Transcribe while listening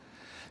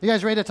You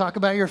guys ready to talk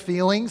about your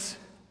feelings?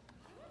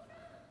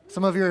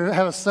 Some of you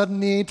have a sudden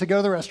need to go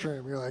to the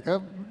restroom. You're like,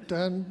 oh,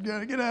 done,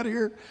 gotta get out of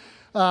here.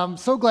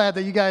 So glad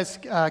that you guys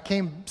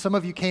came, some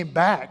of you came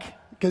back,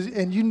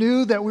 and you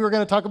knew that we were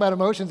going to talk about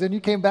emotions, and you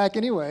came back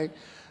anyway.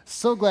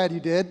 So glad you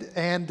did.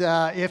 And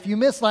if you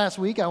missed last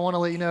week, I want to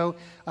let you know,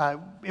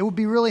 it would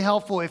be really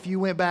helpful if you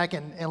went back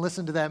and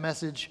listened to that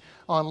message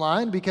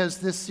online, because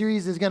this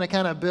series is going to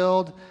kind of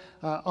build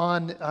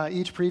on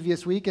each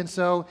previous week. And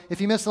so if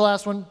you missed the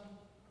last one,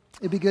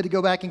 it'd be good to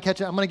go back and catch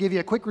it. I'm going to give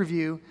you a quick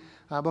review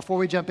before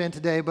we jump in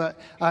today, but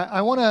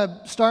I want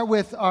to start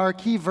with our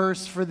key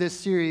verse for this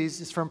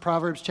series. It's from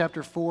Proverbs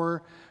chapter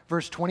 4,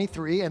 verse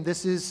 23, and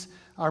this is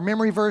our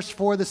memory verse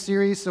for the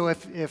series. So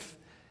if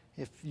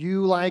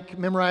you like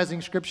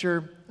memorizing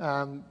Scripture,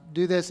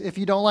 do this. If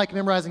you don't like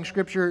memorizing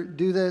Scripture,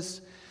 do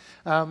this.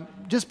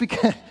 Just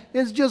because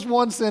it's just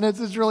one sentence,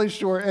 it's really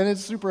short, and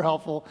it's super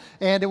helpful.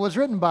 And it was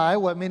written by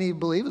what many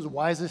believe is the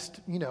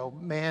wisest,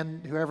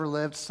 man who ever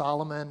lived,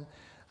 Solomon.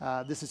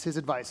 This is his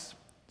advice.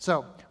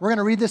 So we're going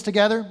to read this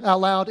together out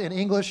loud in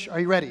English. Are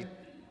you ready?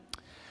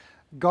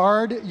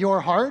 Guard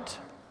your heart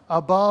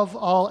above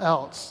all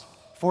else,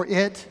 for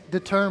it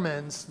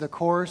determines the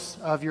course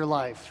of your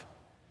life.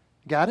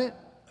 Got it?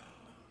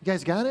 You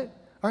guys got it?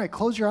 All right,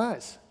 close your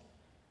eyes.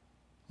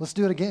 Let's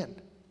do it again.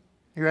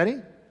 You ready?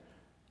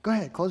 Go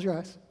ahead, close your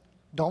eyes.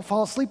 Don't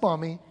fall asleep on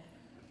me.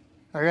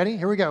 Are you ready?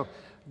 Here we go.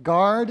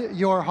 Guard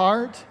your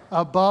heart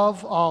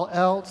above all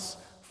else,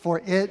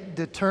 for it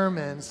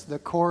determines the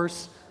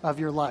course of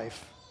your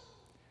life.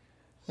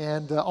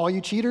 And all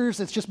you cheaters,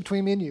 it's just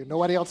between me and you.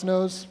 Nobody else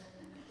knows.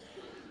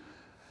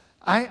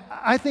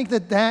 I think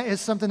that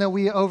is something that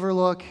we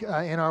overlook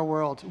in our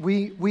world.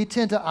 We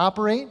tend to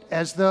operate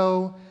as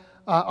though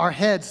our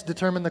heads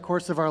determine the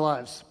course of our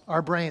lives,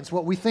 our brains,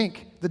 what we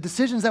think. The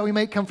decisions that we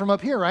make come from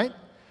up here, right?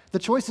 The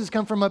choices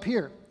come from up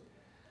here.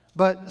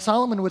 But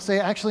Solomon would say,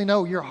 actually,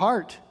 no, your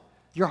heart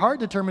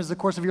determines the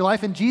course of your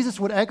life. And Jesus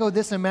would echo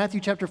this in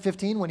Matthew chapter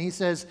 15 when he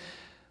says,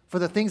 for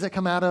the things that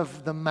come out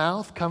of the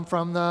mouth come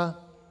from the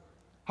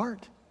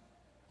heart.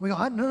 We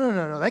go,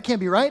 no, that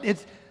can't be right.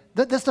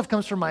 That stuff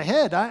comes from my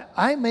head.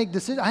 I make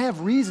decisions. I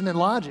have reason and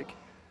logic.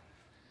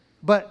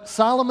 But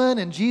Solomon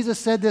and Jesus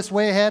said this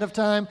way ahead of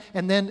time,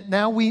 and then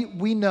now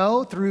we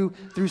know through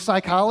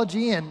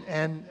psychology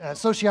and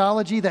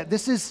sociology that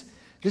this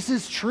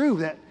is true,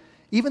 that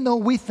even though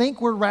we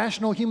think we're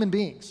rational human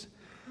beings,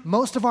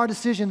 most of our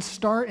decisions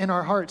start in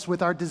our hearts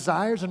with our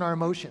desires and our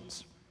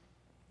emotions.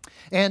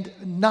 And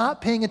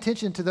not paying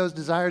attention to those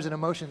desires and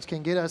emotions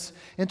can get us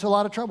into a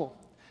lot of trouble.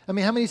 I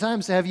mean, how many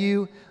times have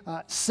you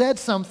said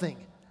something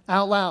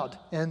out loud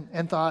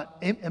and thought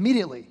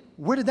immediately,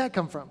 where did that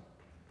come from?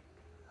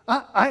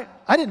 I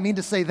didn't mean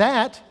to say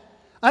that.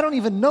 I don't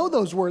even know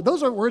those words.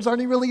 Those words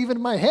aren't really even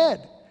in my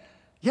head.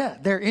 Yeah,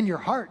 they're in your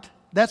heart.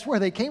 That's where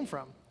they came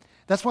from.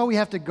 That's why we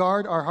have to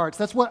guard our hearts.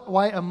 That's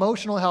why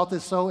emotional health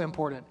is so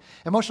important.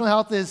 Emotional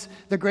health is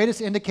the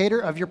greatest indicator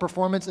of your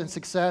performance and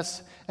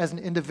success as an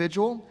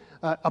individual.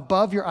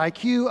 Above your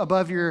IQ,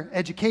 above your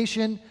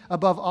education,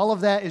 above all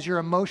of that is your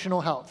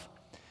emotional health.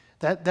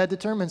 That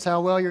determines how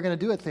well you're going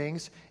to do at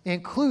things,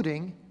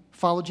 including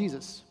follow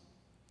Jesus.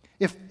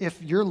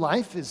 If your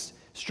life is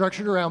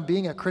structured around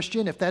being a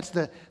Christian, if that's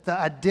the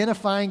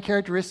identifying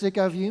characteristic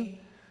of you,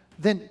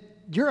 then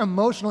your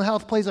emotional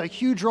health plays a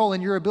huge role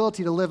in your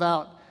ability to live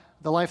out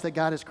the life that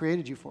God has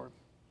created you for.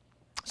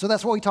 So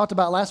that's what we talked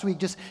about last week,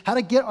 just how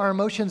to get our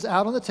emotions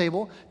out on the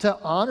table, to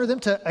honor them,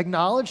 to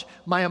acknowledge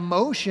my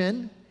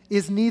emotion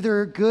is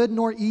neither good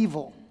nor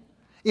evil.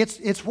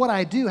 It's what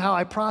I do, how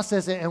I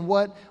process it, and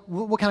what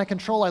kind of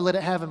control I let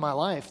it have in my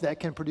life that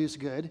can produce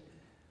good,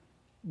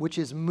 which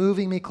is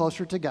moving me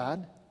closer to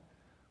God,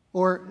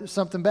 or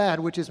something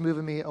bad, which is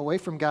moving me away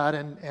from God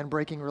and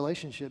breaking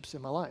relationships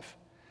in my life.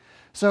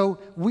 So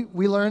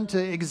we learned to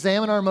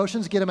examine our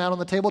emotions, get them out on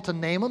the table, to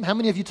name them. How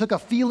many of you took a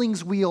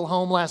feelings wheel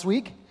home last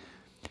week?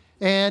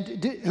 And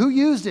who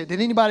used it?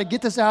 Did anybody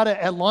get this out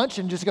at lunch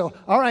and just go,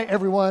 all right,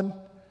 everyone,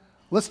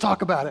 let's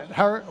talk about it.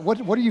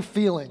 What are you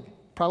feeling?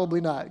 Probably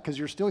not, because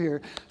you're still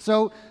here.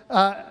 So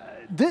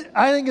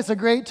I think it's a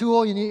great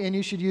tool, and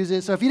you should use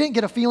it. So if you didn't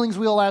get a feelings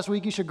wheel last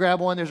week, you should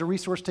grab one. There's a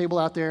resource table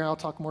out there, and I'll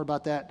talk more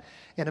about that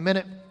in a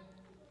minute.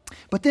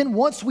 But then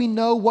once we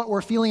know what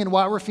we're feeling and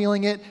why we're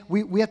feeling it,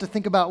 we have to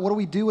think about what do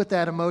we do with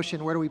that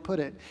emotion? Where do we put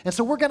it? And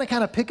so we're going to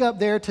kind of pick up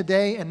there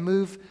today and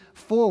move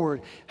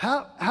forward.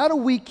 How do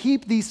we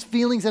keep these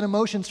feelings and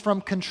emotions from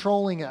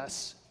controlling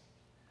us?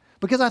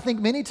 Because I think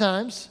many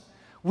times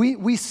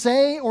we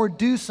say or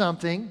do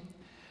something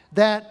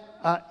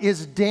that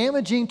is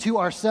damaging to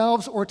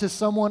ourselves or to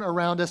someone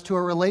around us, to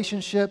a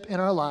relationship in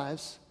our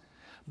lives,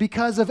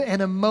 because of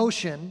an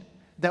emotion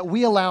that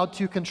we allowed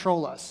to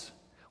control us.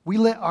 We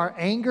let our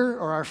anger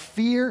or our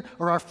fear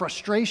or our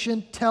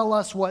frustration tell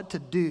us what to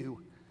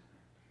do.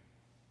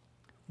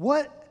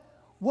 What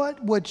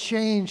would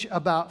change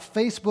about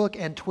Facebook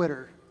and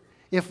Twitter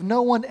if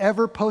no one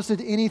ever posted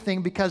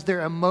anything because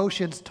their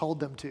emotions told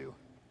them to?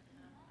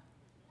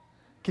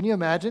 Can you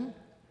imagine?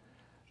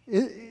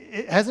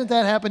 Hasn't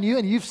that happened to you?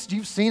 And you've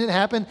seen it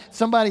happen?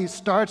 Somebody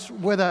starts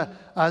with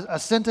a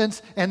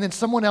sentence, and then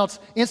someone else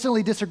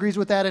instantly disagrees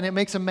with that, and it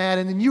makes them mad,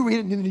 and then you read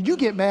it, and then you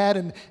get mad,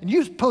 and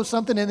you post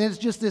something, and it's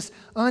just this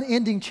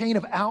unending chain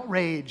of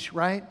outrage,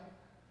 right?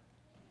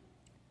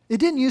 It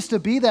didn't used to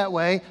be that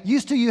way.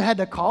 Used to, you had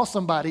to call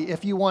somebody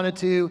if you wanted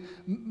to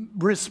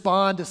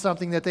respond to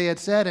something that they had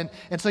said.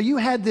 And so you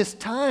had this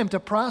time to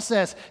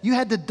process. You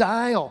had to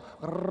dial.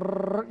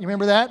 You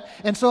remember that?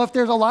 And so if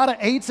there's a lot of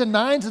 8s and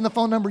 9s in the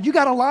phone number, you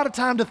got a lot of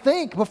time to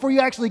think before you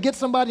actually get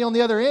somebody on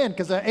the other end,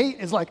 because an 8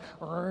 is like,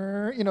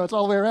 it's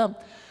all the way around.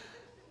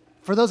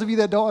 For those of you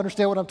that don't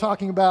understand what I'm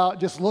talking about,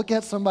 just look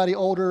at somebody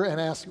older and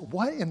ask,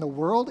 what in the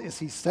world is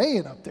he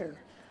saying up there?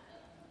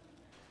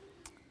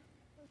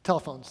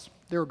 Telephones.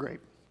 They were great.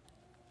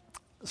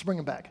 Let's bring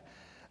them back.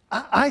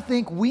 I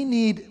think we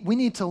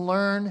need to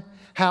learn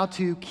how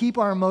to keep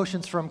our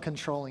emotions from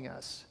controlling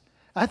us.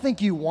 I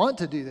think you want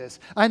to do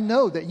this. I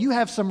know that you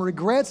have some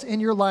regrets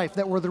in your life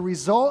that were the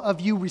result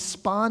of you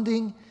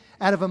responding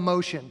out of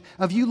emotion,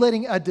 of you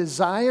letting a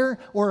desire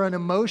or an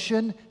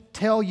emotion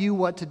tell you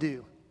what to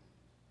do.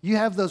 You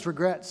have those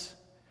regrets.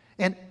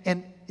 And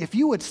if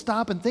you would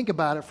stop and think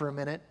about it for a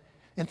minute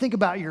and think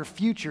about your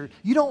future,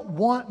 you don't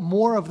want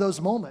more of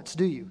those moments,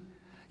 do you?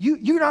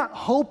 You're not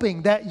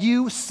hoping that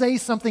you say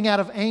something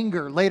out of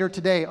anger later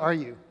today, are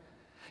you?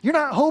 You're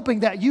not hoping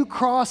that you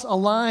cross a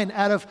line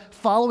out of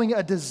following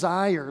a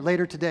desire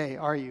later today,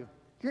 are you?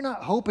 You're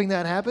not hoping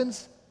that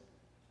happens.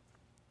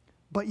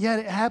 But yet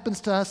it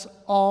happens to us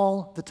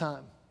all the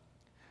time.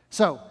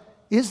 So,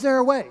 is there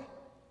a way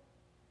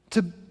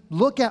to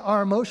look at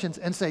our emotions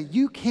and say,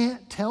 you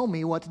can't tell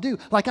me what to do?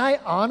 Like, I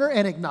honor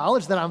and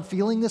acknowledge that I'm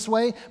feeling this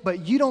way,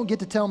 but you don't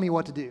get to tell me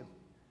what to do.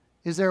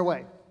 Is there a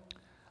way?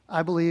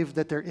 I believe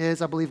that there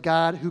is. I believe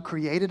God, who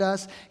created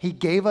us, He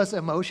gave us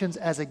emotions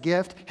as a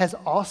gift, has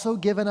also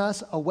given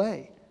us a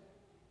way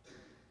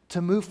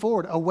to move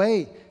forward, a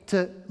way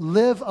to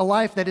live a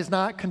life that is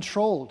not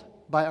controlled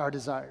by our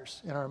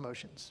desires and our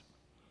emotions.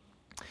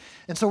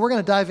 And so we're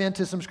going to dive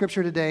into some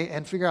scripture today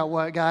and figure out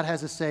what God has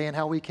to say and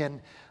how we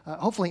can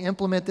hopefully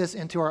implement this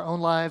into our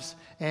own lives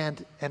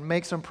and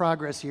make some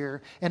progress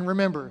here. And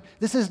remember,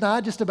 this is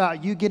not just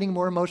about you getting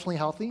more emotionally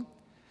healthy.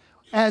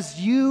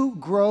 As you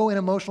grow in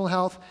emotional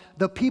health,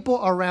 the people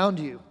around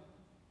you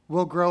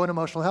will grow in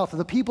emotional health.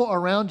 The people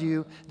around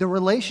you, the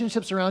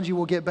relationships around you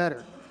will get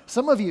better.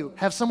 Some of you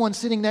have someone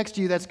sitting next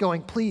to you that's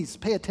going, please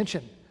pay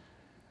attention.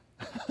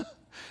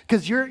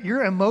 Because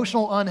your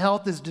emotional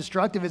unhealth is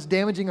destructive. It's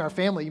damaging our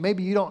family.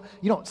 Maybe you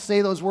don't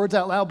say those words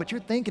out loud, but you're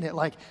thinking it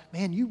like,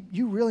 man,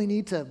 you really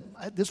need to,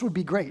 this would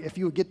be great if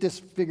you would get this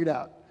figured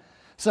out.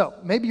 So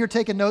maybe you're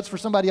taking notes for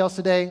somebody else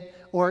today,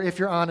 or if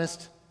you're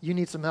honest, you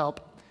need some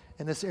help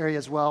in this area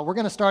as well. We're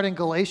going to start in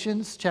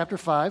Galatians chapter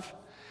 5.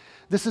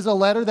 This is a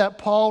letter that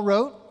Paul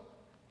wrote.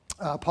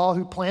 Paul,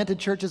 who planted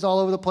churches all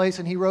over the place,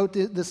 and he wrote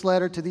this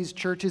letter to these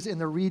churches in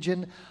the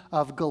region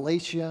of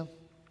Galatia.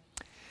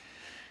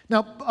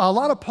 Now, a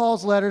lot of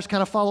Paul's letters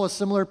kind of follow a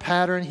similar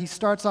pattern. He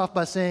starts off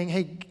by saying,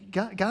 hey,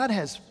 God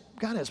has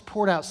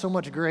poured out so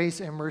much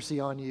grace and mercy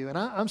on you. And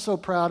I'm so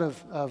proud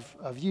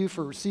of you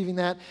for receiving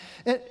that.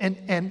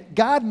 And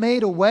God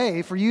made a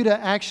way for you to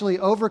actually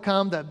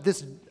overcome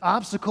this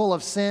obstacle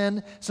of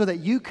sin so that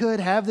you could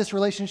have this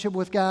relationship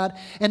with God.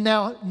 And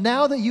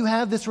now that you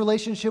have this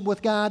relationship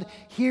with God,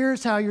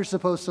 here's how you're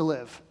supposed to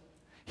live.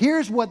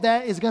 Here's what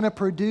that is going to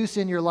produce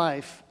in your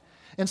life.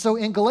 And so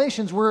in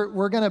Galatians,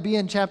 we're going to be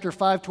in chapter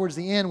 5 towards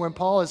the end, when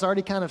Paul has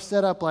already kind of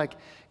set up like,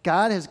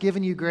 God has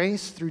given you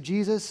grace through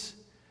Jesus,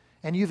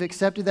 and you've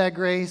accepted that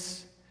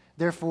grace.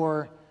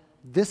 Therefore,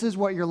 this is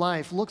what your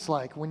life looks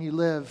like when you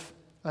live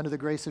under the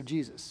grace of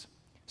Jesus.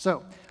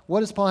 So,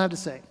 what does Paul have to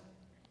say?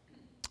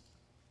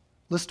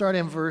 Let's start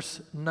in verse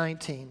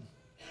 19.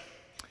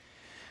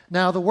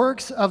 Now, the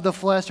works of the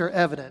flesh are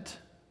evident.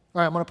 All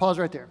right, I'm going to pause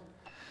right there.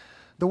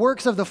 The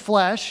works of the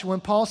flesh, when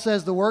Paul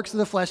says the works of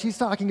the flesh, he's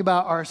talking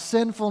about our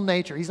sinful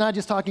nature. He's not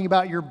just talking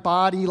about your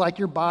body, like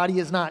your body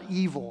is not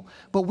evil.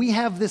 But we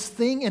have this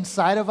thing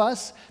inside of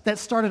us that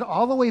started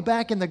all the way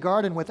back in the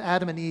garden with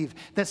Adam and Eve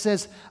that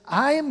says,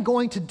 I am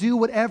going to do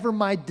whatever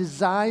my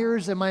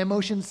desires and my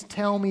emotions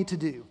tell me to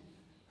do.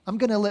 I'm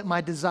going to let my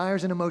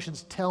desires and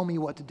emotions tell me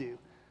what to do.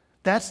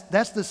 That's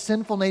the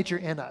sinful nature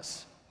in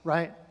us,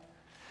 right?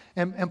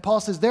 And Paul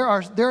says there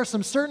are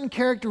some certain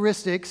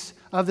characteristics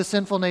of the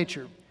sinful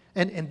nature.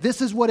 And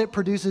this is what it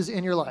produces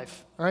in your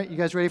life. All right, you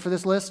guys ready for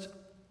this list?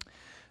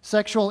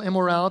 Sexual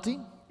immorality,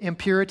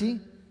 impurity,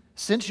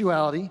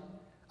 sensuality,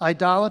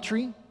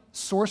 idolatry,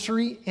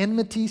 sorcery,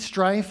 enmity,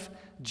 strife,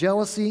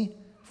 jealousy,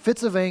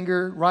 fits of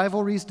anger,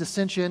 rivalries,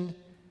 dissension,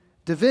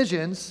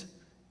 divisions,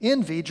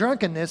 envy,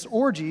 drunkenness,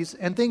 orgies,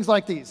 and things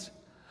like these.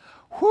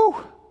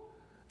 Whew!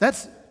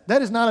 That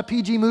is not a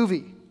PG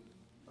movie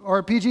or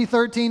a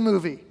PG-13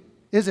 movie,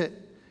 is it?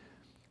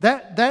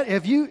 That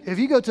if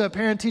you go to a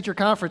parent-teacher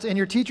conference and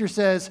your teacher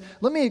says,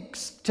 let me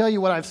tell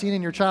you what I've seen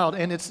in your child,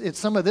 and it's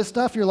some of this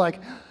stuff, you're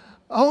like,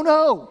 oh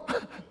no,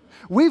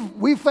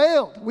 we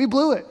failed, we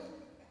blew it.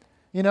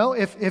 You know,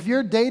 if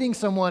you're dating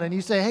someone and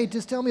you say, hey,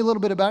 just tell me a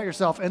little bit about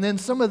yourself, and then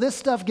some of this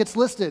stuff gets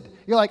listed,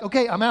 you're like,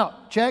 okay, I'm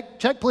out.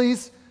 Check,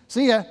 please.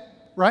 See ya,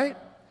 right?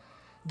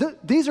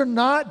 These are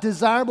not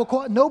desirable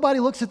qualities. Nobody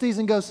looks at these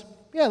and goes,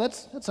 yeah, that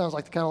sounds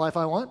like the kind of life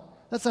I want.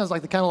 That sounds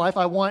like the kind of life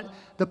I want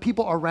the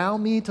people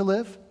around me to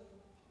live.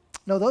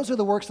 No, those are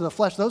the works of the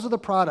flesh. Those are the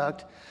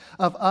product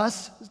of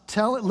us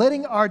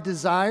letting our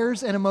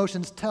desires and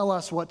emotions tell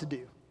us what to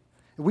do.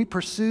 We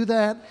pursue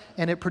that,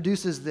 and it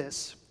produces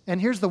this.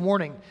 And here's the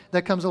warning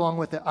that comes along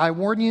with it. I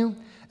warn you,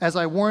 as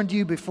I warned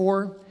you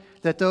before,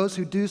 that those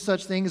who do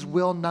such things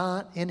will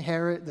not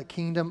inherit the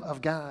kingdom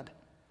of God.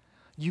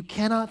 You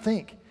cannot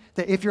think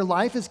that if your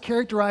life is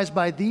characterized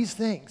by these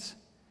things,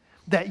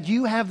 that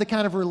you have the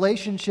kind of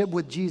relationship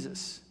with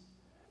Jesus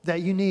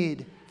that you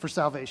need for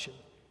salvation.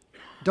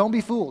 Don't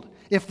be fooled.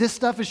 If this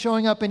stuff is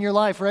showing up in your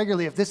life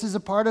regularly, if this is a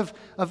part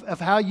of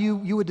how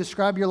you would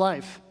describe your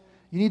life,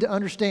 you need to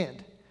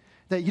understand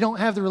that you don't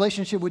have the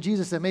relationship with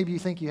Jesus that maybe you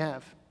think you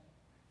have.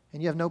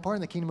 And you have no part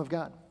in the kingdom of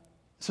God.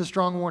 It's a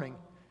strong warning.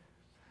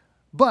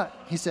 But,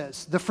 he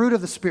says, the fruit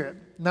of the Spirit.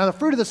 Now, the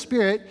fruit of the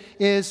Spirit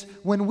is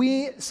when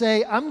we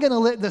say, I'm going to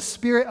let the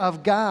Spirit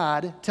of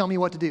God tell me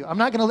what to do. I'm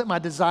not going to let my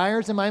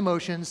desires and my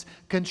emotions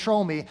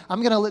control me.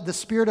 I'm going to let the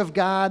Spirit of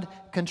God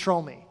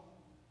control me.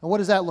 And what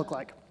does that look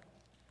like?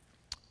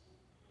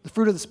 The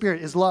fruit of the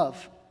Spirit is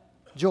love,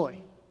 joy,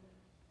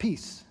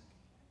 peace,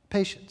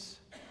 patience,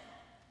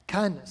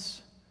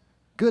 kindness,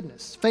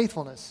 goodness,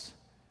 faithfulness,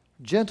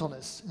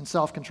 gentleness, and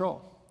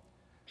self-control.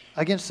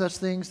 Against such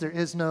things there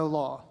is no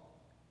law.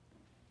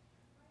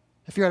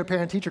 If you're at a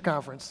parent-teacher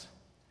conference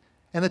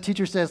and the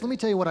teacher says, let me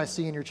tell you what I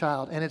see in your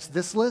child, and it's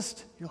this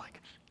list, you're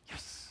like,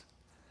 yes.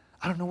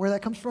 I don't know where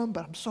that comes from,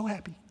 but I'm so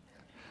happy,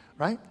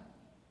 right?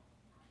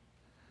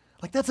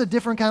 Like that's a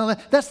different kind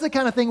of, that's the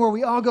kind of thing where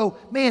we all go,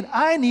 man,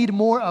 I need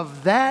more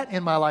of that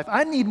in my life.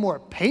 I need more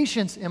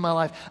patience in my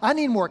life. I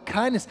need more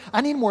kindness.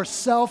 I need more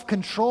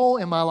self-control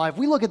in my life.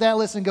 We look at that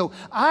list and go,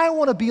 I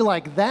want to be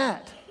like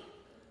that.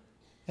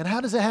 And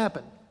how does it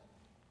happen?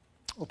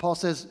 Well, Paul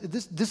says,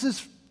 this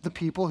is the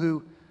people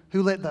who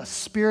let the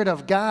Spirit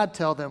of God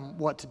tell them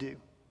what to do,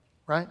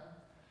 right?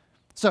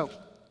 So,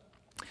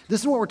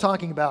 this is what we're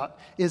talking about,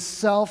 is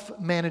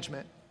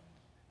self-management.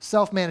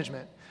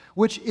 Self-management,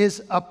 which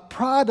is a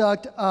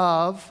product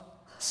of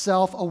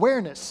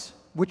self-awareness,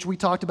 which we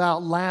talked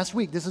about last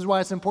week. This is why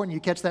it's important you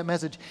catch that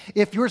message.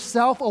 If your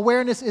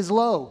self-awareness is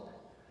low,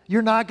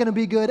 you're not going to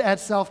be good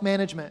at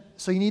self-management.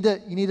 So you need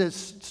to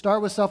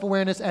start with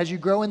self-awareness. As you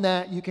grow in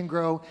that, you can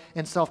grow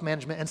in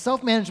self-management. And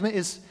self-management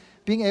is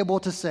being able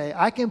to say,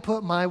 I can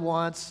put my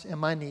wants and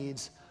my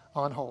needs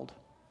on hold.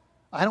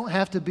 I don't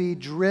have to be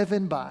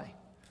driven by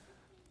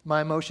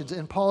my emotions.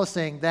 And Paul is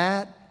saying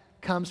that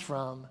comes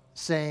from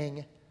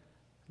saying,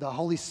 the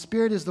Holy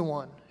Spirit is the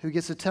one who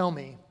gets to tell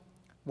me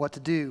what to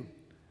do,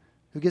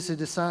 who gets to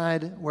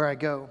decide where I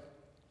go.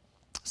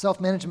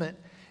 Self-management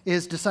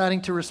is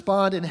deciding to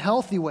respond in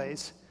healthy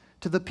ways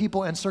to the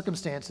people and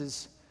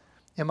circumstances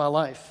in my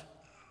life,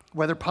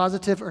 whether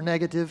positive or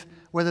negative,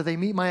 whether they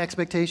meet my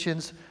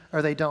expectations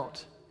or they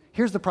don't.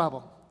 Here's the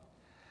problem.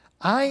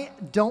 I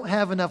don't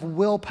have enough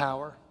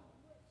willpower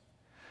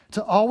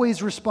to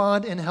always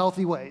respond in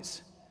healthy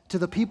ways to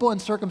the people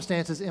and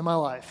circumstances in my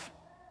life,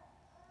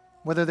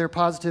 whether they're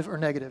positive or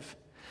negative.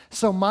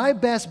 So my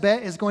best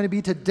bet is going to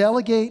be to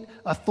delegate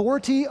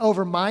authority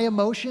over my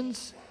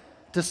emotions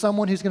to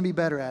someone who's going to be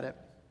better at it,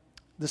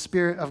 the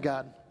Spirit of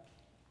God.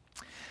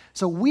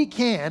 So we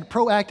can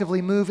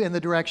proactively move in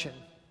the direction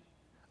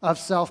of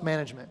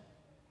self-management.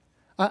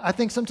 I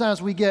think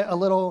sometimes we get a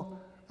little,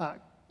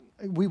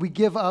 we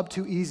give up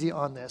too easy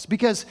on this,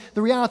 because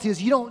the reality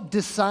is you don't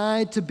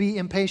decide to be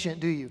impatient,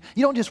 do you?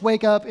 You don't just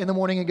wake up in the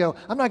morning and go,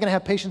 I'm not going to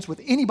have patience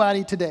with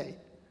anybody today,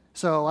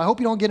 so I hope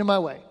you don't get in my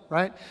way,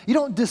 right? You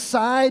don't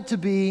decide to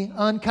be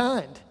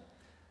unkind.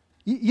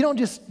 You don't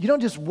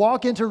just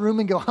walk into a room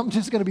and go, I'm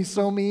just going to be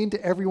so mean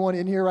to everyone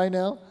in here right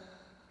now.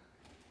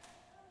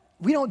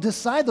 We don't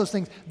decide those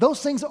things.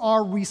 Those things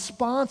are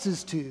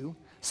responses to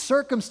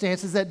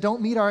circumstances that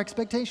don't meet our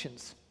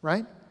expectations,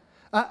 right?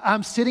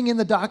 I'm sitting in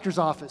the doctor's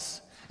office,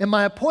 and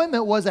my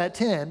appointment was at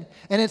 10,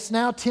 and it's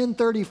now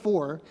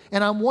 10:34,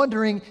 and I'm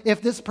wondering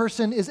if this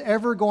person is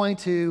ever going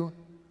to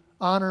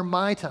honor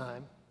my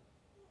time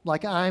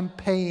like I'm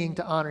paying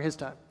to honor his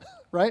time,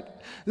 right?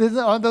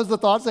 Aren't those the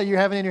thoughts that you're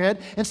having in your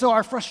head? And so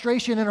our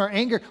frustration and our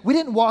anger, we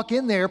didn't walk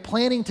in there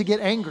planning to get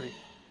angry,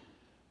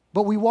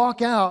 but we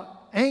walk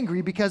out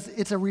angry because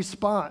it's a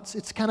response.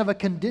 It's kind of a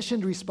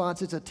conditioned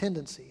response. It's a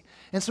tendency.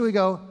 And so we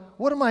go,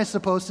 what am I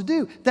supposed to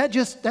do? That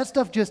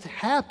stuff just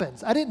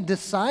happens. I didn't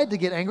decide to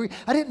get angry.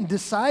 I didn't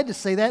decide to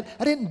say that.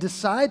 I didn't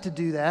decide to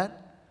do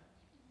that.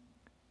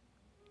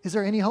 Is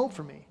there any hope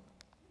for me?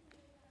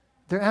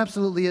 There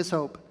absolutely is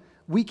hope.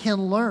 We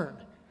can learn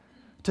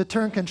to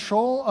turn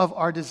control of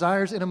our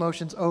desires and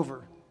emotions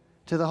over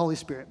to the Holy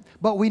Spirit.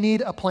 But we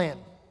need a plan.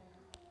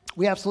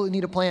 We absolutely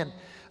need a plan.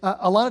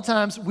 A lot of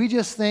times we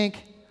just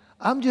think,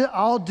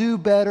 I'll do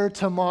better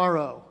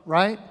tomorrow,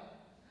 right?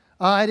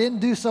 I didn't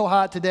do so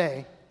hot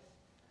today.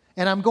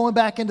 and I'm going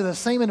back into the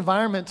same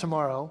environment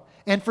tomorrow,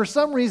 and for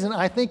some reason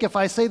I think if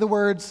I say the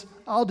words,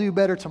 I'll do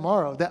better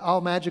tomorrow, that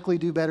I'll magically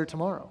do better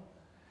tomorrow.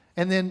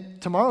 And then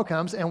tomorrow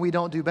comes and we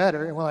don't do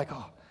better, and we're like,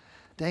 oh,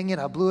 dang it,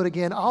 I blew it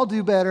again. I'll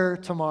do better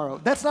tomorrow.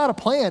 That's not a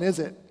plan, is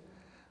it?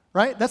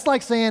 Right? That's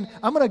like saying,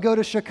 I'm going to go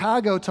to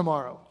Chicago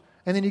tomorrow.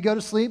 And then you go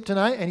to sleep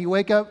tonight and you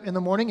wake up in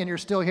the morning and you're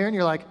still here and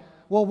you're like,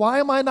 well, why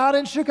am I not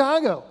in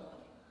Chicago?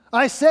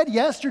 I said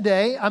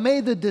yesterday, I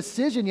made the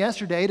decision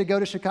yesterday to go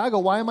to Chicago.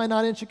 Why am I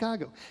not in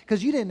Chicago?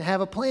 Because you didn't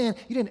have a plan.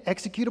 You didn't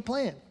execute a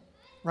plan,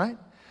 right?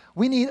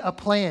 We need a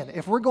plan.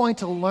 If we're going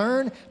to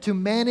learn to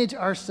manage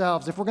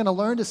ourselves, if we're going to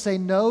learn to say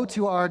no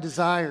to our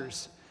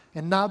desires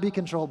and not be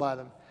controlled by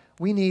them,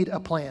 we need a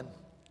plan.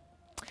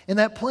 And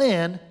that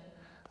plan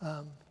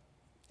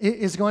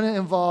is going to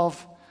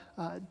involve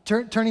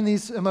turning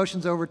these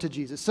emotions over to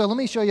Jesus. So let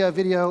me show you a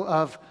video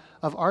of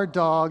our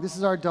dog. This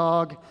is our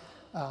dog,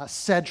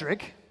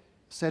 Cedric.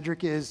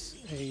 Cedric is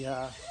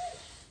a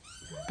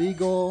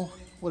beagle,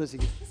 what is he?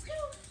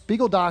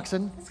 Beagle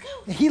Dachshund.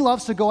 He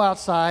loves to go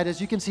outside. As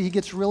you can see, he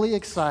gets really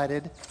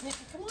excited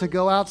to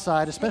go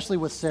outside, especially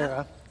with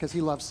Sarah, because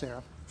he loves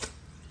Sarah.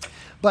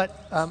 But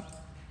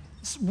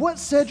what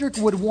Cedric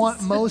would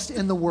want most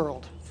in the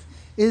world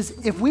is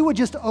if we would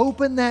just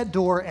open that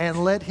door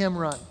and let him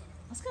run.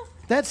 Let's go.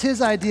 That's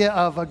his idea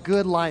of a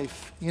good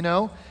life, you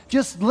know?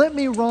 Just let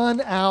me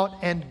run out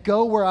and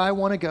go where I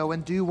want to go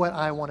and do what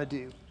I want to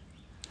do.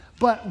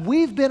 But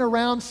we've been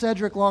around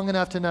Cedric long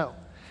enough to know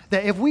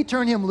that if we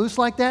turn him loose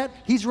like that,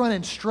 he's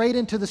running straight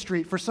into the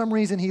street. For some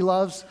reason, he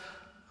loves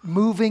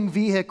moving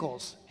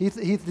vehicles. He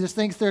just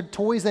thinks they're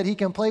toys that he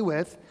can play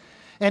with.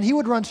 And he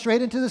would run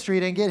straight into the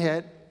street and get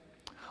hit.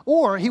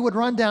 Or he would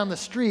run down the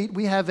street.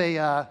 We have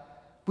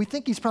we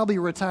think he's probably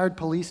a retired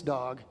police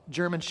dog,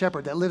 German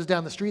Shepherd, that lives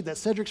down the street that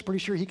Cedric's pretty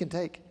sure he can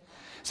take.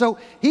 So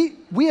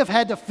we have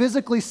had to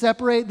physically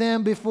separate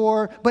them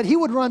before, but he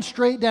would run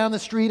straight down the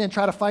street and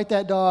try to fight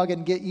that dog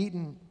and get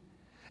eaten.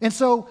 And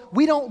so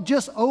we don't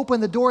just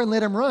open the door and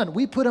let him run.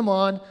 We put him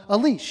on a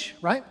leash,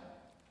 right?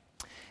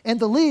 And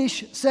the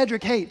leash,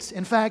 Cedric hates.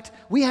 In fact,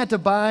 we had to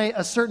buy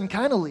a certain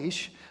kind of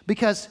leash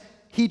because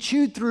he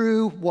chewed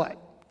through,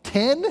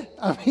 10?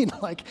 I mean,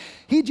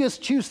 he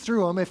just chews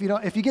through them. If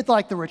you get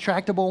like the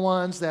retractable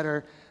ones that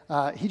are,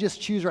 he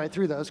just chews right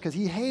through those because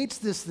he hates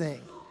this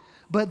thing.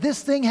 But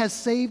this thing has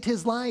saved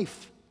his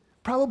life,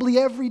 probably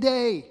every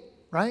day,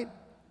 right?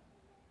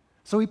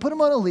 So we put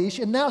him on a leash,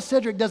 and now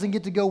Cedric doesn't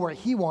get to go where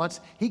he wants.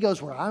 He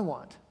goes where I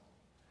want.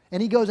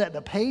 And he goes at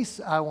the pace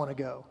I want to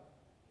go,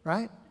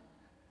 right?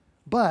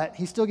 But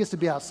he still gets to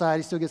be outside.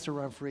 He still gets to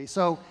run free.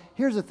 So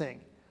here's the thing.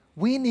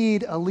 We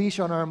need a leash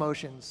on our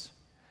emotions.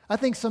 I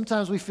think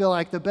sometimes we feel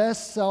like the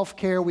best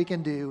self-care we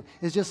can do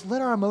is just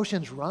let our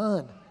emotions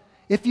run.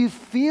 If you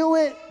feel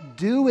it,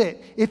 do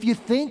it. If you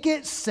think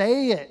it,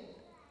 say it.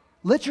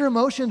 Let your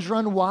emotions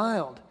run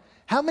wild.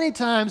 How many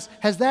times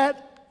has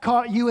that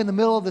caught you in the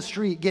middle of the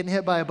street getting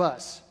hit by a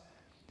bus?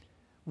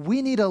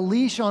 We need a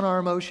leash on our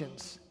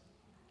emotions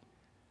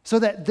so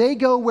that they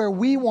go where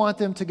we want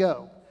them to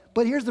go.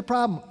 But here's the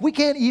problem. We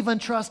can't even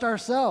trust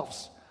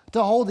ourselves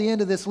to hold the end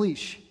of this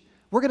leash.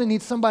 We're going to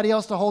need somebody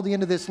else to hold the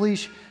end of this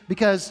leash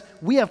because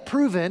we have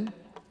proven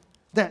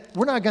that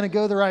we're not going to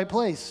go the right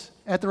place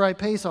at the right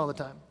pace all the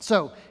time.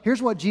 So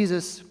here's what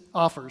Jesus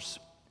offers.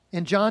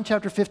 In John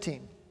chapter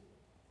 15,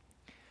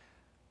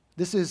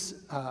 this is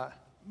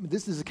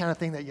the kind of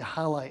thing that you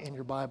highlight in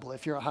your Bible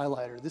if you're a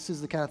highlighter. This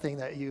is the kind of thing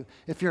that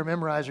if you're a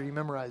memorizer, you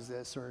memorize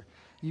this, or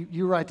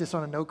you write this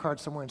on a note card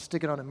somewhere and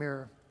stick it on a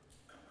mirror.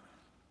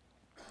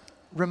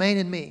 Remain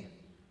in me,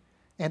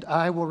 and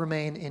I will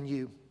remain in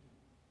you.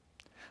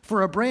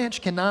 For a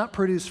branch cannot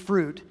produce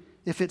fruit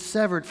if it's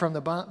severed from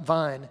the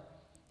vine,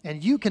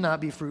 and you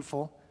cannot be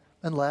fruitful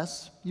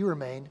unless you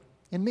remain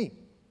in me.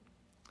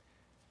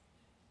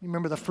 You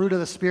remember the fruit of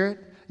the Spirit?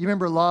 You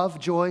remember love,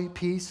 joy,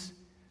 peace,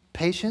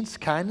 patience,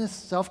 kindness,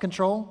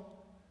 self-control?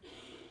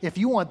 If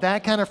you want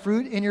that kind of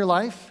fruit in your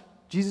life,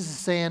 Jesus is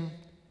saying,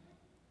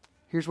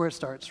 here's where it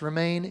starts.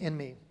 Remain in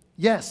me.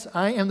 Yes,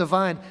 I am the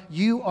vine.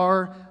 You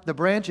are the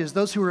branches.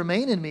 Those who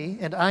remain in me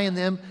and I in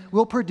them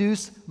will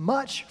produce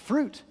much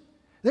fruit.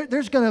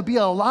 There's going to be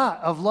a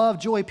lot of love,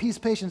 joy, peace,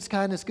 patience,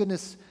 kindness,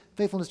 goodness,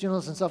 faithfulness,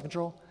 gentleness, and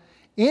self-control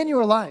in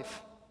your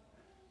life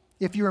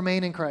if you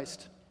remain in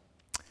Christ.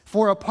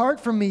 For apart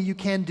from me, you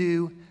can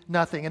do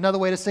nothing. Another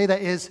way to say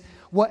that is,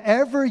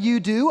 whatever you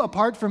do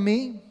apart from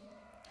me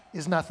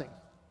is nothing.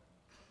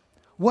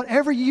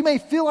 Whatever you may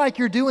feel like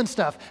you're doing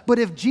stuff, but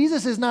if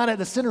Jesus is not at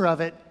the center of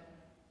it,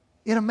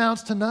 it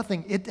amounts to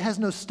nothing. It has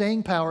no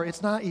staying power.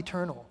 It's not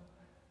eternal.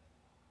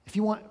 If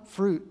you want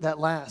fruit that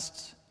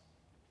lasts,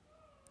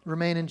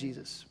 remain in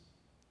Jesus.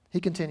 He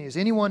continues,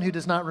 anyone who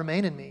does not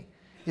remain in me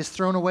is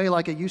thrown away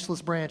like a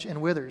useless branch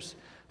and withers.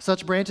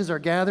 Such branches are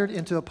gathered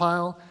into a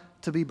pile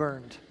to be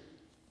burned.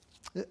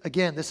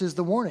 Again, this is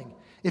the warning.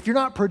 If you're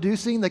not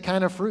producing the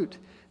kind of fruit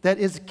that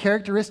is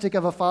characteristic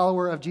of a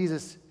follower of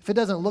Jesus, if it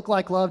doesn't look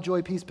like love,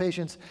 joy, peace,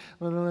 patience,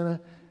 if it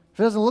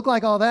doesn't look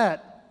like all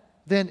that,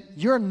 then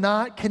you're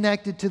not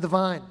connected to the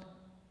vine,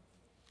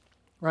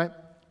 right?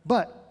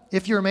 But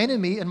If you remain in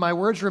me and my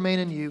words remain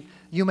in you,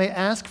 you may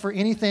ask for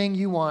anything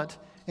you want,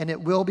 and it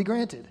will be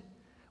granted.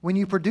 When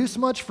you produce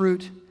much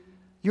fruit,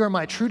 you are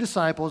my true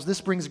disciples.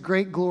 This brings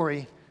great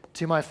glory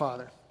to my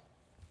Father.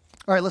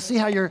 All right, let's see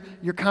how your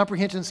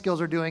comprehension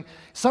skills are doing.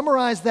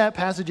 Summarize that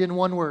passage in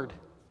one word.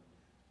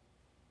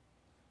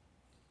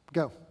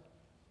 Go.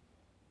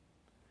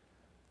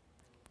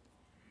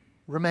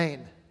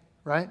 Remain,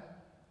 right?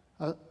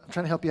 I'm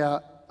trying to help you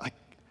out.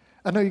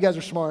 I know you guys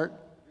are smart.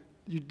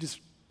 You just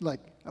like,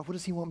 what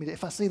does he want me to,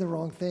 if I say the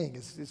wrong thing,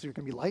 is there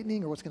going to be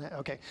lightning or what's going to,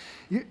 okay.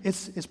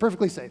 It's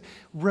perfectly safe.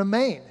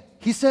 Remain.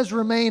 He says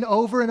remain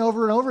over and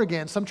over and over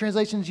again. Some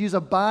translations use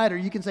abide, or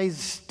you can say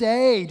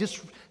stay,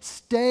 just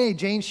stay.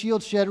 Jane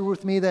Shields shared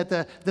with me that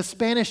the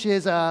Spanish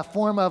is a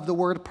form of the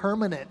word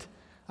permanent.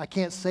 I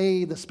can't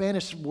say the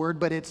Spanish word,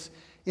 but it's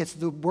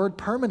the word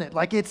permanent.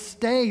 Like it's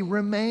stay,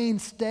 remain,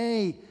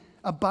 stay,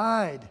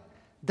 abide.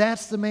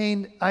 That's the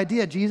main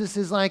idea. Jesus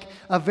is like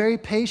a very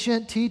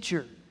patient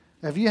teacher.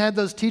 Have you had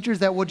those teachers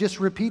that will just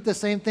repeat the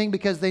same thing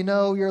because they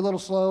know you're a little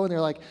slow and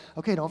they're like,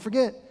 okay, don't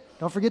forget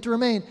to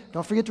remain,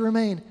 don't forget to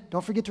remain,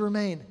 don't forget to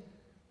remain.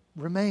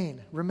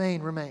 Remain,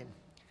 remain, remain.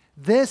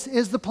 This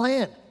is the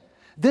plan.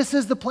 This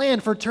is the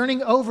plan for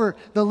turning over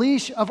the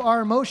leash of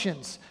our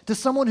emotions to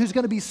someone who's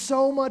going to be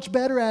so much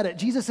better at it.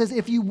 Jesus says,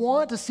 if you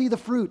want to see the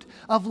fruit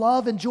of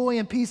love and joy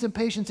and peace and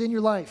patience in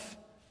your life,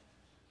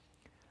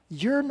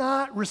 you're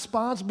not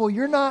responsible.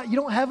 You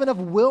don't have enough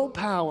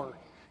willpower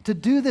to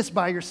do this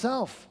by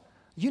yourself.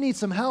 You need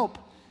some help.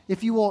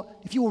 If you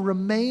will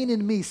remain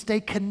in me, stay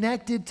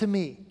connected to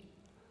me,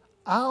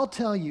 I'll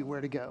tell you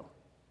where to go.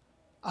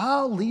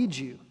 I'll lead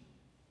you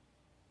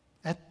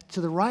to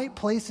the right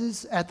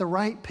places, at the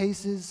right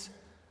paces.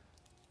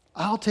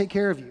 I'll take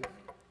care of you.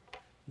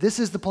 This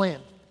is the plan.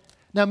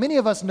 Now, many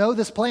of us know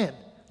this plan.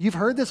 You've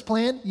heard this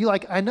plan.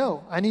 I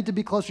know. I need to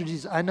be closer to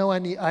Jesus. I know I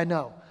need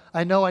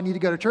to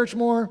go to church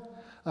more.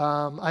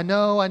 I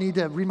know I need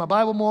to read my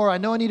Bible more. I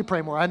know I need to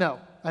pray more. I know.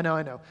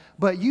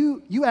 But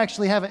you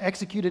actually haven't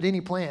executed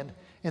any plan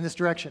in this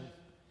direction.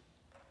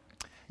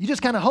 You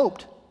just kind of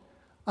hoped.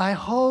 I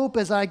hope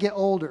as I get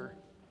older,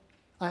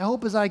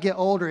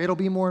 it'll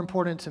be more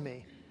important to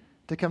me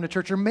to come to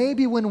church. Or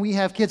maybe when we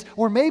have kids,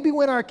 or maybe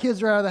when our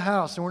kids are out of the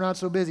house and we're not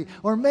so busy,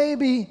 or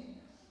maybe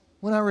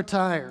when I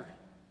retire.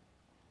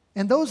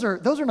 And those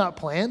are not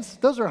plans.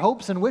 Those are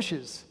hopes and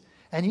wishes.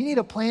 And you need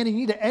a plan, and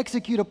you need to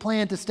execute a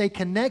plan to stay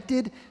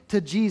connected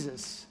to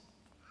Jesus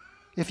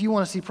if you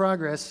want to see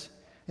progress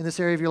in this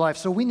area of your life.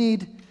 So we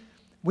need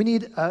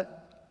a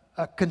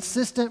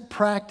consistent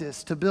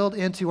practice to build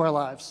into our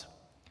lives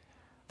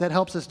that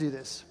helps us do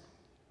this.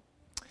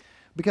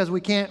 Because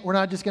we're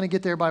not just going to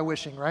get there by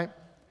wishing, right?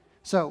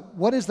 So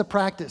what is the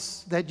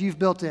practice that you've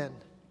built in?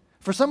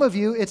 For some of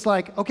you, it's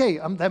like, okay,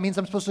 that means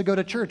I'm supposed to go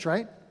to church,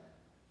 right?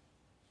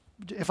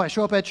 If I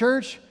show up at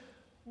church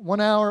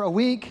 1 hour a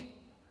week,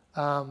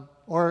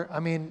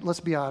 let's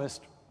be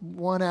honest,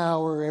 1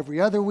 hour every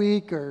other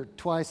week or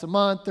twice a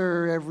month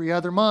or every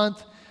other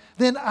month,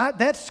 then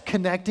that's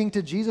connecting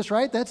to Jesus,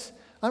 right?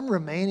 I'm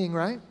remaining,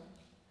 right?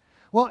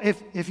 Well,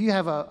 if you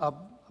have a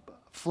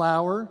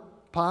flower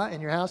pot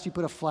in your house, you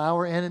put a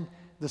flower in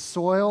the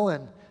soil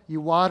and you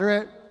water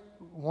it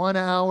 1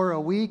 hour a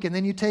week, and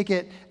then you take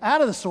it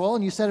out of the soil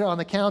and you set it on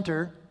the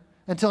counter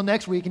until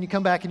next week, and you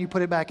come back and you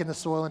put it back in the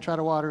soil and try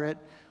to water it.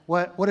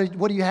 What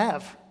do you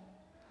have?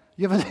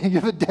 You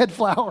have a dead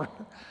flower.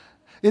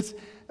 It's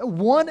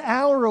 1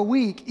 hour a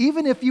week.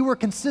 Even if you were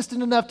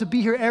consistent enough to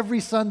be here every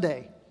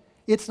Sunday,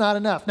 it's not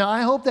enough. Now,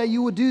 I hope that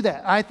you would do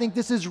that. I think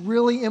this is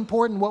really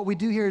important. What we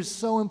do here is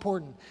so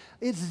important.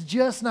 It's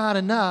just not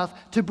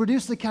enough to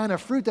produce the kind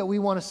of fruit that we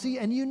want to see.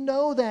 And you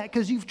know that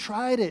because you've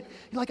tried it.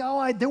 You're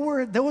like,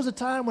 there was a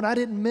time when I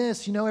didn't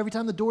miss, every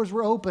time the doors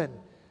were open.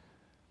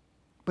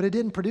 But it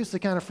didn't produce the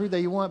kind of fruit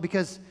that you want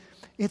because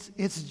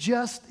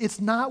it's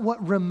not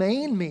what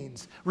remain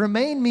means.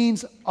 Remain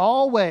means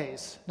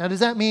always. Now, does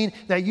that mean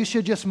that you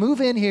should just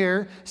move in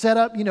here, set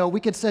up,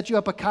 we could set you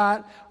up a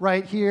cot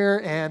right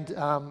here, and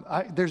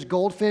there's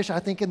goldfish, I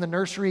think, in the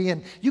nursery,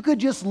 and you could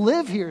just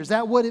live here. Is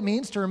that what it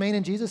means to remain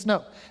in Jesus?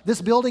 No.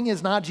 This building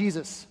is not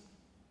Jesus.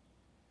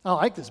 I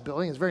like this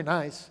building. It's very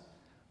nice.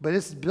 But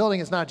this building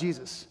is not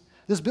Jesus.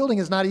 This building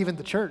is not even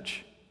the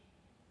church.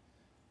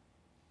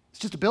 It's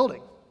just a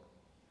building.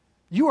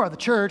 You are the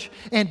church,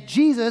 and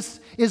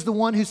Jesus is the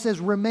one who says,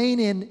 remain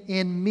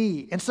in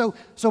me. And so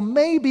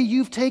maybe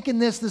you've taken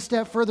this the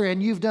step further,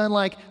 and you've done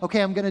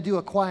okay, I'm going to do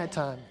a quiet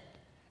time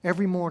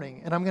every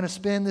morning, and I'm going to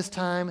spend this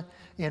time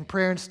in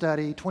prayer and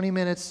study, 20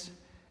 minutes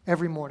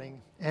every morning.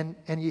 And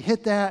you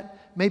hit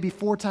that maybe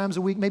 4 times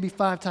a week, maybe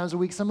 5 times a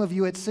week. Some of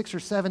you at 6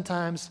 or 7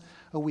 times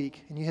a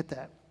week, and you hit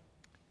that.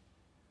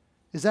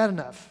 Is that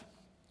enough?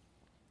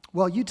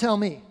 Well, you tell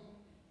me.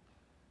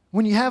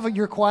 When you have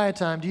your quiet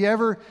time, do you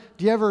ever,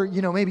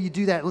 maybe you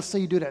do that, let's say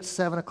you do it at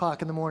 7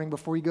 o'clock in the morning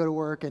before you go to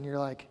work, and you're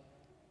like,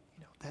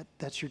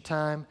 that's your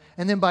time.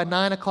 And then by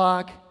 9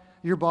 o'clock,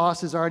 your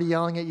boss is already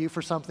yelling at you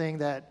for something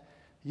that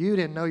you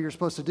didn't know you were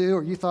supposed to do,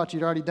 or you thought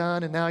you'd already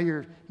done, and now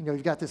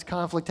you've got this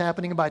conflict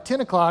happening. And by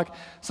 10 o'clock,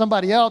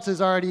 somebody else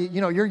is already,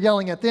 you're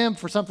yelling at them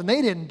for something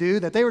they didn't do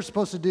that they were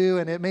supposed to do,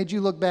 and it made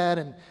you look bad.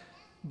 And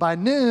by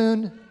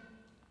noon,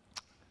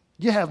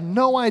 you have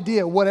no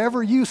idea.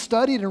 Whatever you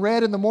studied and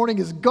read in the morning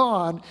is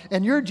gone,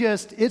 and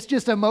it's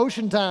just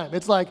emotion time.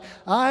 It's like,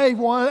 I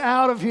want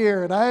out of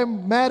here, and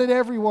I'm mad at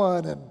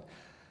everyone.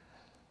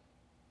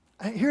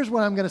 And here's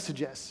what I'm going to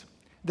suggest.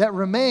 That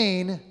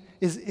remain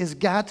is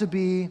got to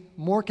be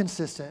more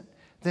consistent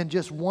than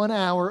just 1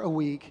 hour a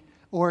week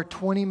or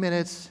 20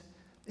 minutes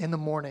in the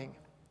morning.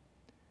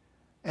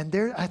 And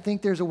I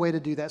think there's a way to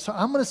do that. So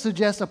I'm going to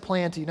suggest a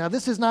plan to you. Now,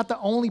 this is not the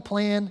only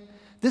plan.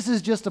 This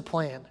is just a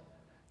plan.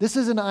 This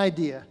is an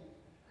idea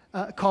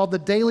called the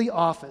daily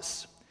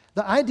office.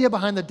 The idea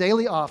behind the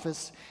daily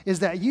office is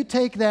that you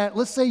take that,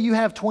 let's say you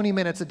have 20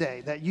 minutes a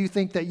day that you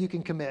think that you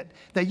can commit,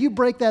 that you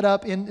break that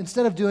up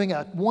instead of doing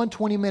a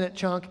 20-minute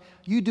chunk,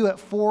 you do it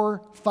 4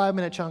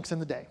 5-minute chunks in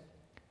the day.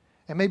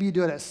 And maybe you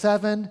do it at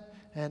 7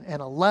 and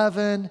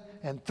 11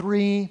 and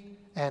 3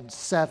 and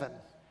 7.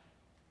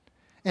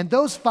 And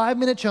those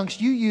 5-minute chunks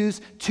you use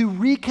to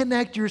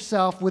reconnect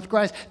yourself with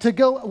Christ, to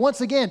go,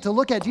 once again, to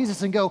look at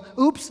Jesus and go,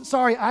 oops,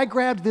 sorry, I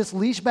grabbed this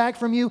leash back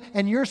from you,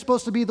 and you're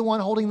supposed to be the one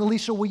holding the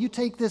leash, so will you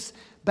take this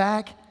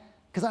back?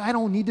 Because I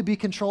don't need to be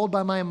controlled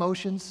by my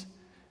emotions.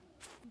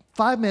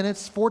 5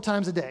 minutes, 4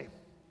 times a day.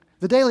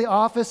 The daily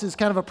office is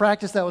kind of a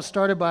practice that was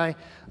started by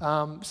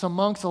some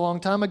monks a long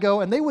time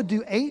ago, and they would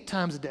do 8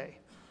 times a day,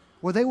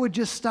 where they would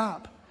just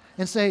stop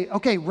and say,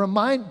 okay,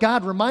 remind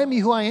me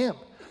who I am.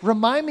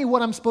 Remind me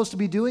what I'm supposed to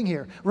be doing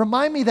here.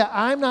 Remind me that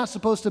I'm not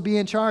supposed to be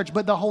in charge,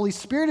 but the Holy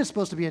Spirit is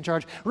supposed to be in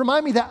charge.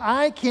 Remind me that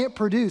I can't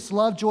produce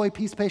love, joy,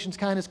 peace, patience,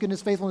 kindness,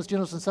 goodness, faithfulness,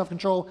 gentleness, and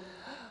self-control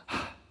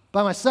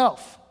by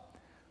myself,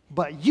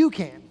 but you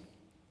can.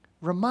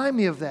 Remind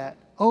me of that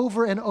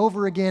over and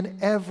over again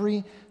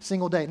every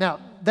single day.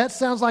 Now, that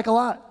sounds like a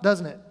lot,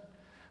 doesn't it?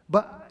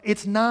 But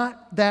it's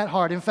not that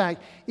hard. In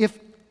fact,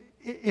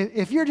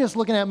 if you're just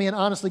looking at me and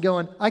honestly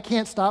going, I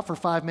can't stop for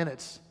 5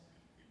 minutes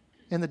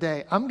in the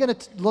day, I'm going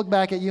to look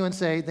back at you and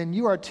say, then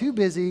you are too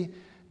busy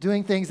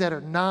doing things that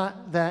are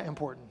not that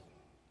important.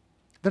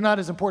 They're not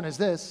as important as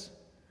this.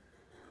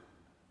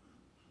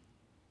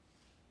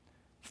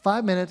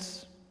 5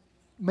 minutes,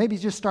 maybe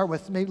just start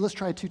with, let's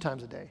try 2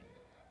 times a day.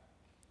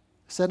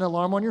 Set an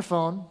alarm on your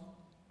phone.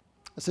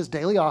 It says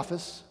daily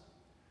office.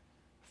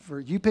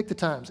 You pick the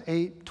times,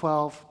 8,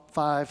 12,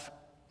 5,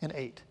 and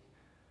 8.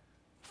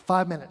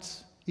 5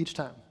 minutes each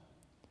time.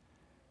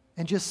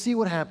 And just see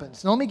what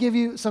happens. Now, let me give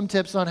you some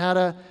tips on how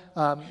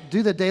to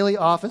do the daily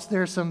office.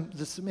 There are some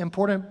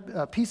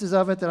important pieces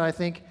of it that I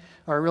think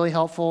are really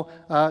helpful.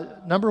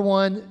 Number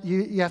one,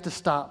 you have to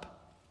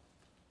stop.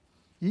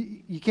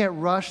 You can't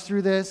rush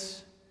through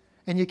this,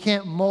 and you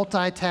can't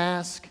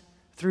multitask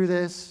through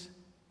this.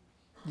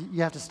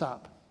 You have to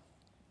stop.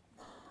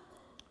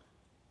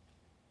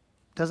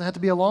 Doesn't have to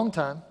be a long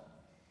time.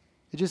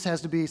 It just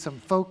has to be some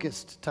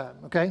focused time,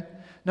 okay?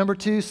 Number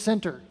 2,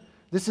 center.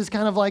 This is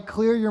kind of like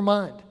clear your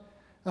mind.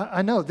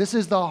 I know this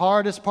is the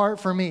hardest part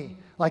for me.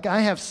 Like, I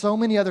have so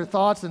many other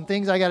thoughts and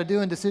things I got to do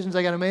and decisions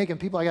I got to make and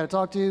people I got to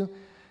talk to.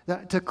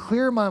 That to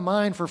clear my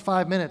mind for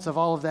 5 minutes of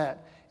all of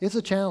that, it's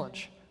a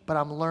challenge, but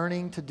I'm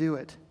learning to do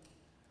it.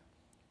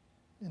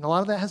 And a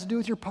lot of that has to do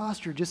with your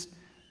posture. Just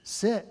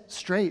sit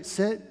straight,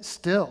 sit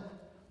still,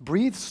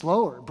 breathe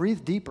slower,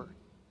 breathe deeper.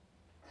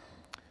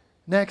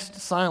 Next,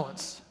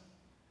 silence.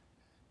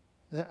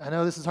 I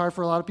know this is hard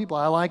for a lot of people.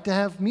 I like to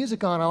have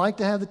music on. I like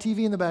to have the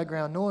TV in the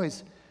background,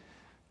 noise.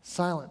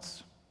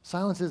 Silence.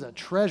 Silence is a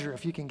treasure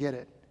if you can get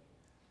it.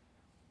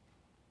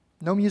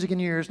 No music in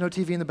your ears, no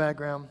TV in the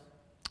background.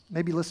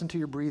 Maybe listen to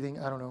your breathing,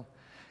 I don't know.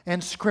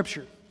 And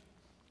Scripture.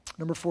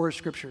 Number 4 is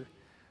Scripture.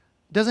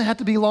 It doesn't have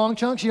to be long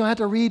chunks. You don't have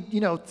to read,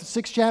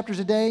 6 chapters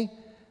a day.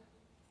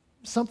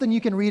 Something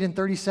you can read in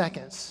 30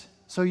 seconds,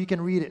 so you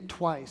can read it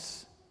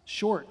twice.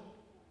 Short.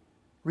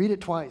 Read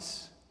it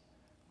twice.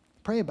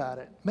 Pray about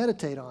it.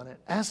 Meditate on it.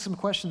 Ask some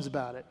questions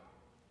about it.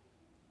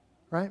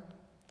 Right?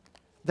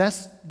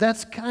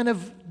 That's kind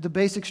of the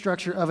basic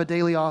structure of a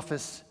daily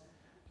office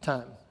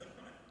time.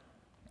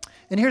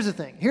 And here's the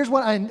thing. Here's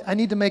what I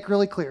need to make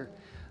really clear.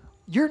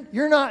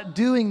 You're not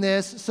doing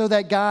this so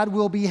that God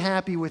will be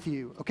happy with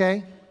you,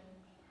 okay?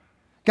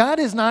 God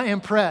is not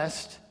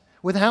impressed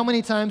with how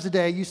many times a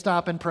day you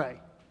stop and pray.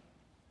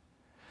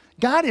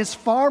 God is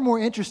far more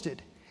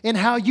interested in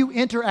how you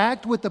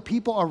interact with the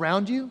people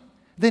around you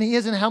than He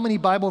is in how many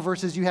Bible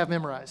verses you have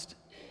memorized.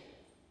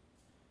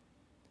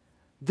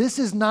 This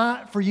is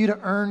not for you to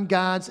earn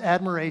God's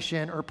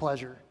admiration or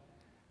pleasure.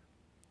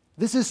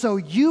 This is so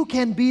you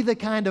can be the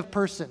kind of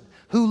person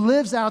who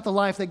lives out the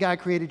life that God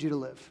created you to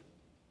live.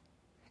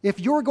 If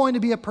you're going to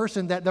be a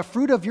person that the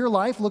fruit of your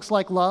life looks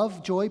like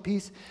love, joy,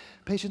 peace,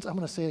 patience, I'm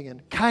going to say it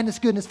again, kindness,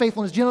 goodness,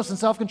 faithfulness, gentleness, and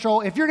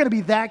self-control, if you're going to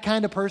be that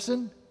kind of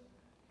person,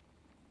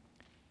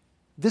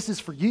 this is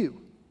for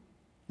you.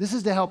 This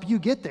is to help you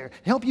get there,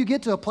 help you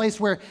get to a place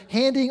where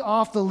handing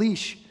off the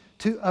leash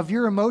of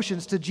your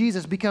emotions to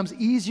Jesus becomes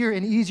easier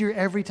and easier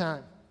every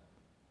time.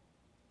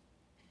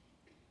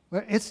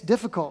 Well, it's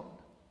difficult,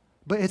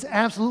 but it's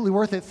absolutely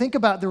worth it. Think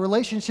about the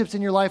relationships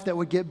in your life that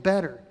would get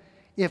better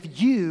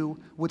if you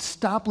would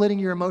stop letting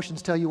your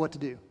emotions tell you what to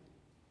do.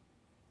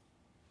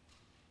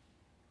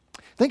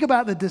 Think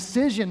about the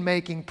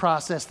decision-making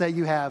process that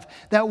you have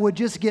that would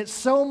just get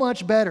so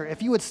much better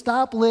if you would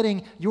stop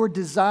letting your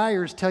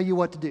desires tell you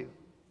what to do.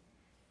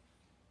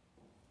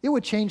 It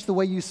would change the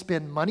way you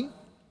spend money.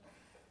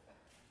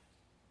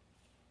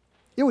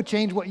 It would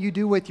change what you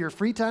do with your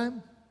free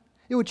time.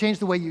 It would change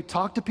the way you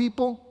talk to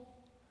people.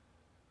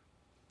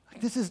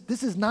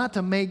 This is not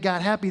to make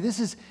God happy. This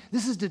is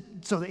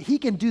so that He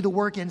can do the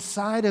work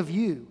inside of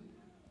you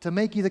to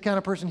make you the kind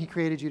of person He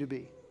created you to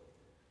be.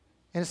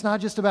 And it's not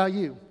just about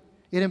you.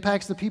 It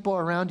impacts the people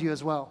around you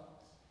as well.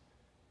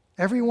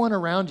 Everyone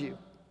around you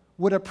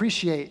would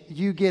appreciate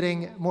you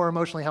getting more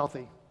emotionally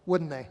healthy,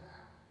 wouldn't they?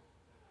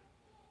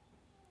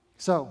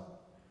 So,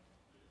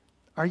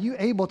 are you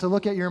able to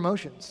look at your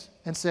emotions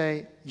and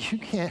say, you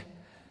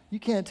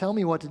can't tell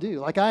me what to do?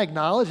 Like, I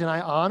acknowledge and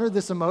I honor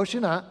this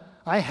emotion. I'm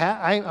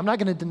not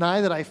going to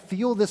deny that I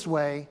feel this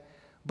way,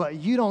 but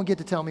you don't get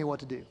to tell me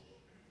what to do.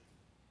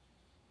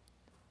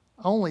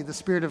 Only the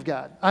Spirit of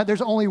God.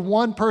 There's only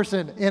one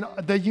person in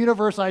the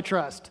universe I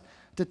trust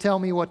to tell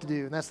me what to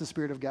do, and that's the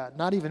Spirit of God.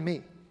 Not even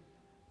me,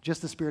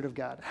 just the Spirit of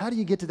God. How do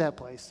you get to that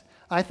place?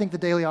 I think the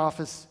Daily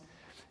Office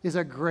is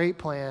a great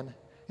plan,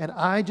 and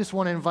I just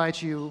want to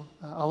invite you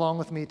along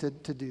with me to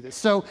do this.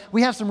 So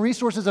we have some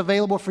resources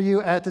available for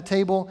you at the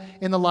table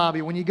in the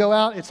lobby. When you go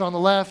out, it's on the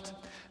left.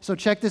 So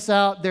check this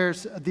out.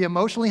 There's the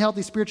Emotionally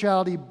Healthy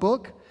Spirituality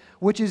book,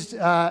 which is,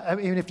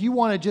 if you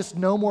want to just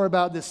know more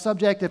about this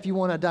subject, if you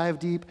want to dive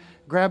deep,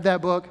 grab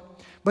that book.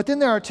 But then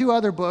there are two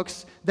other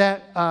books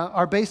that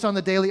are based on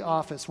the Daily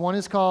Office. One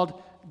is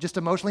called just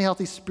Emotionally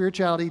Healthy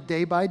Spirituality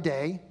Day by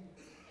Day.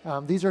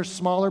 These are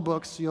smaller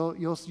books.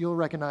 You'll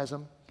recognize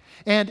them.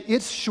 And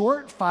it's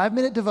short,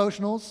 5-minute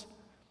devotionals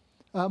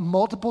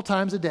multiple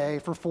times a day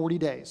for 40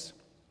 days.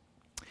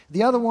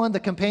 The other one, the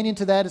companion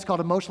to that, is called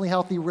Emotionally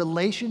Healthy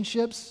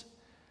Relationships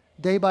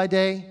Day by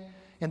Day.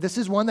 And this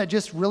is one that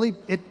just really,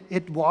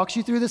 it walks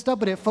you through this stuff,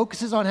 but it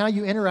focuses on how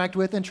you interact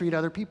with and treat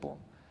other people.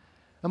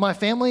 And my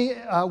family,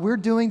 we're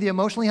doing the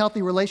Emotionally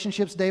Healthy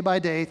Relationships Day by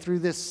Day through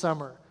this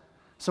summer.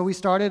 So we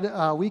started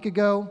a week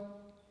ago.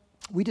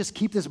 We just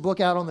keep this book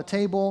out on the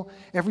table.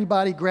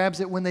 Everybody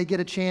grabs it when they get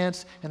a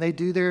chance, and they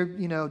do their,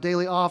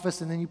 daily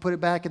office, and then you put it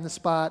back in the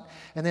spot.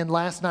 And then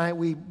last night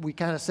we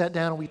kind of sat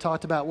down and we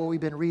talked about what we've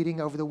been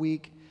reading over the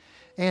week.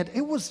 And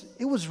it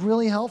was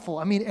really helpful.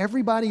 I mean,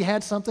 everybody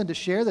had something to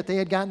share that they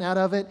had gotten out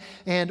of it,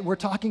 and we're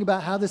talking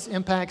about how this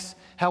impacts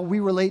how we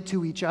relate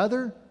to each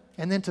other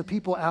and then to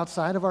people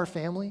outside of our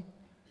family.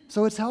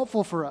 So it's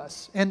helpful for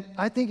us, and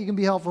I think it can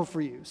be helpful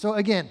for you. So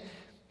again,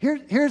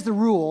 here's the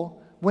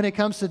rule when it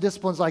comes to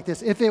disciplines like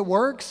this. If it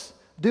works,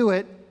 do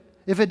it.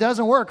 If it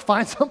doesn't work,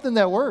 find something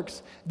that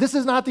works. This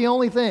is not the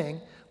only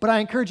thing, but I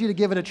encourage you to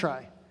give it a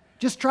try.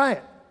 Just try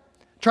it.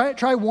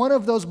 Try one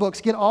of those books.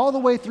 Get all the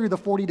way through the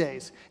 40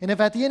 days. And if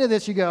at the end of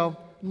this you go,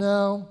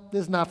 no,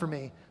 this is not for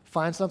me,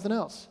 find something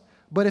else.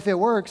 But if it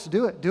works,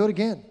 do it. Do it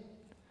again.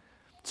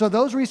 So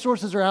those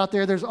resources are out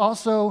there. There's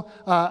also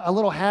a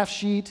little half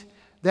sheet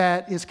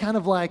that is kind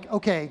of like,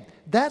 okay,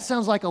 that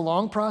sounds like a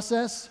long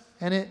process,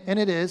 and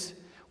it is.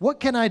 What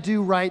can I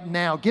do right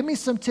now? Give me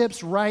some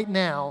tips right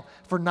now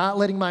for not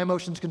letting my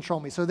emotions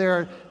control me. So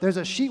there's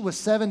a sheet with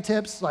 7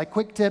 tips, like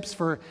quick tips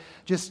for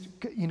just,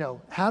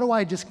 how do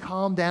I just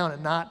calm down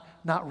and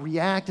not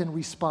react and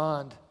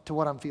respond to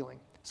what I'm feeling.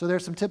 So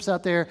there's some tips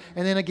out there.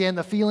 And then again,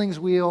 the feelings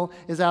wheel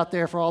is out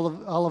there for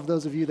all of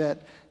those of you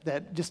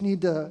that just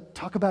need to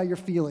talk about your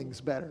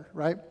feelings better,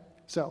 right?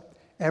 So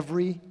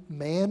every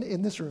man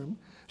in this room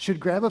should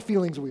grab a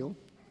feelings wheel.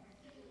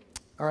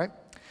 All right?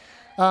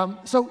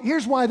 So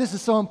here's why this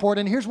is so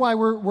important. Here's why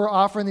we're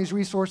offering these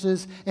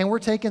resources, and we're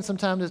taking some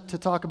time to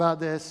talk about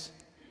this.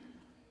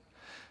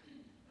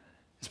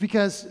 It's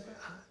because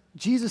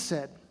Jesus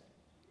said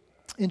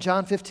in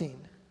John 15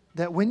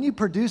 that when you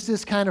produce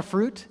this kind of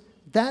fruit,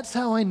 that's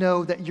how I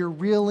know that you're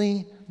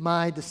really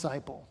my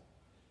disciple.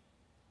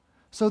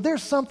 So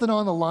there's something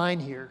on the line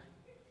here.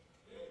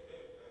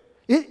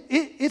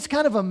 It's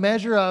kind of a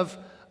measure of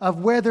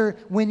whether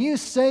when you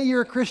say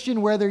you're a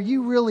Christian, whether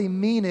you really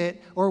mean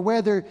it or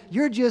whether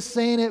you're just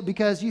saying it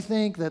because you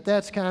think that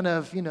that's kind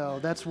of,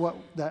 that's what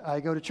that I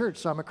go to church,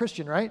 so I'm a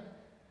Christian, right?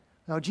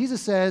 Now,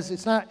 Jesus says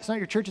it's not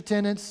your church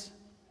attendance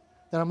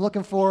that I'm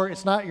looking for.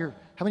 It's not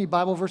how many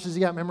Bible verses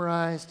you got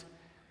memorized.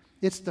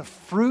 It's the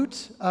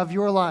fruit of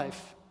your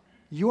life.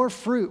 Your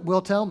fruit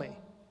will tell me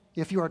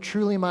if you are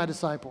truly my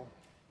disciple.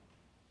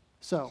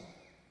 So,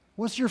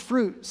 what's your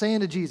fruit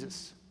saying to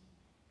Jesus?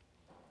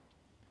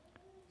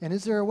 And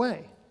is there a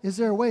way? Is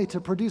there a way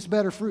to produce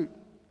better fruit?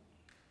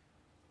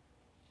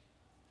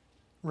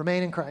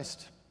 Remain in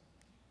Christ.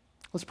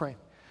 Let's pray.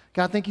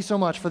 God, thank you so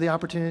much for the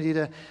opportunity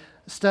to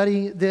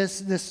study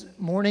this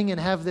morning and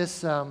have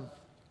this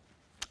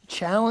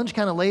challenge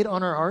kind of laid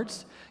on our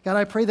hearts. God,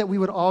 I pray that we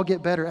would all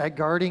get better at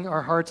guarding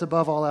our hearts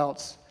above all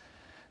else.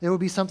 It would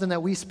be something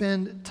that we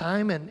spend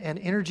time and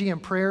energy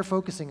and prayer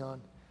focusing on.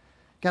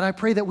 God, I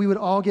pray that we would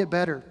all get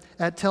better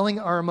at telling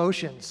our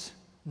emotions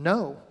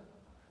no,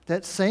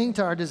 that saying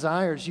to our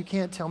desires, you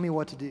can't tell me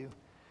what to do.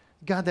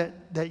 God,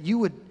 that you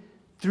would,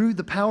 through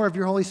the power of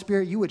your Holy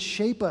Spirit, you would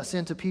shape us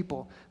into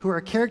people who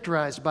are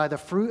characterized by the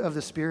fruit of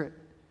the Spirit.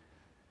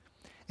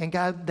 And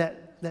God,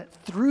 that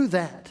through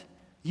that,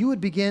 you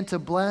would begin to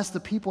bless the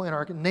people in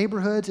our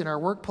neighborhoods, in our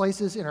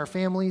workplaces, in our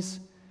families,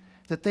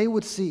 that they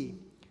would see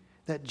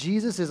that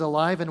Jesus is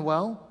alive and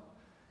well,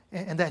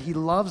 and that he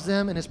loves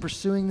them and is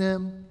pursuing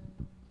them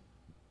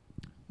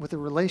with a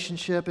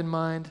relationship in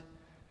mind.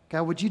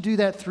 God, would you do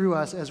that through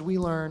us as we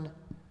learn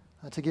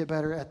to get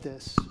better at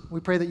this? We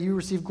pray that you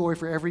receive glory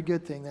for every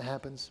good thing that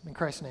happens. In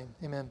Christ's name,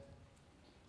 amen.